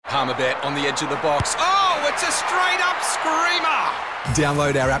Palmerbet on the edge of the box. Oh, it's a straight-up screamer!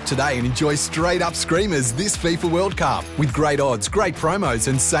 Download our app today and enjoy straight-up screamers this FIFA World Cup with great odds, great promos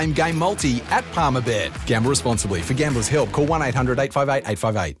and same-game multi at Palmerbet. Gamble responsibly. For Gamblers' Help, call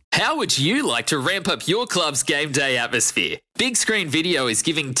 1-800-858-858. How would you like to ramp up your club's game day atmosphere? Big Screen Video is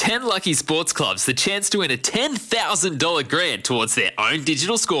giving 10 lucky sports clubs the chance to win a $10,000 grant towards their own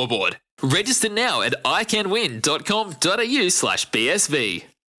digital scoreboard. Register now at iCanWin.com.au/BSV.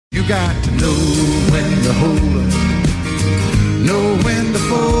 You got to know when to hold up, know when to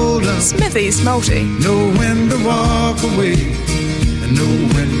fold up, Smithy's Multi. know when to walk away, and know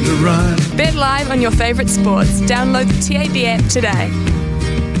when to run. Bet live on your favourite sports. Download the TAB app today.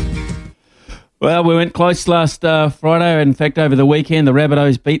 Well, we went close last Friday. In fact, over the weekend, the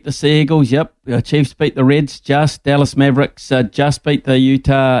Rabbitohs beat the Sea Eagles. Yep, Chiefs beat the Reds just. Dallas Mavericks just beat the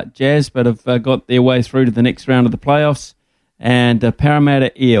Utah Jazz, but have got their way through to the next round of the playoffs. And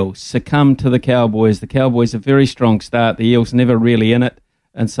Parramatta Eels succumbed to the Cowboys. The Cowboys a very strong start. The Eels never really in it.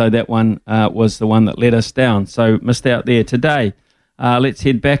 And so that one was the one that let us down. So missed out there today. Let's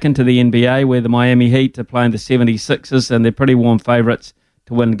head back into the NBA where the Miami Heat are playing the 76ers and they're pretty warm favourites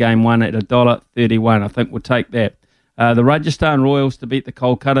to win game one at $1.31. I think we'll take that. The Rajasthan Royals to beat the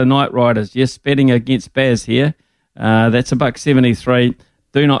Kolkata Knight Riders. Yes, betting against Baz here. That's $1.73.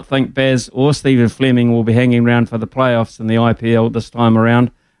 Do not think Baz or Stephen Fleming will be hanging around for the playoffs in the IPL this time around.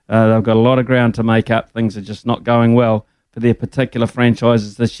 They've got a lot of ground to make up. Things are just not going well for their particular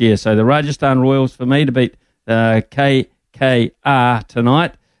franchises this year. So the Rajasthan Royals for me to beat the KKR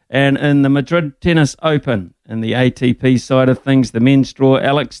tonight. And in the Madrid Tennis Open, in the ATP side of things, the men's draw,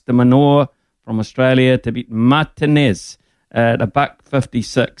 Alex de Minaur from Australia to beat Martinez at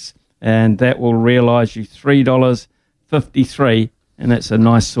 $1.56. And that will realise you $3.53. And that's a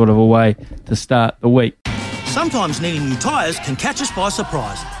nice sort of a way to start the week. Sometimes needing new tyres can catch us by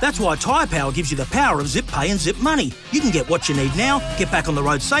surprise. That's why Tyre Power gives you the power of Zip Pay and Zip Money. You can get what you need now, get back on the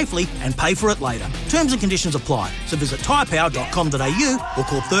road safely and pay for it later. Terms and conditions apply. So visit tyrepower.com.au or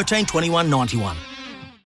call 13 21 91.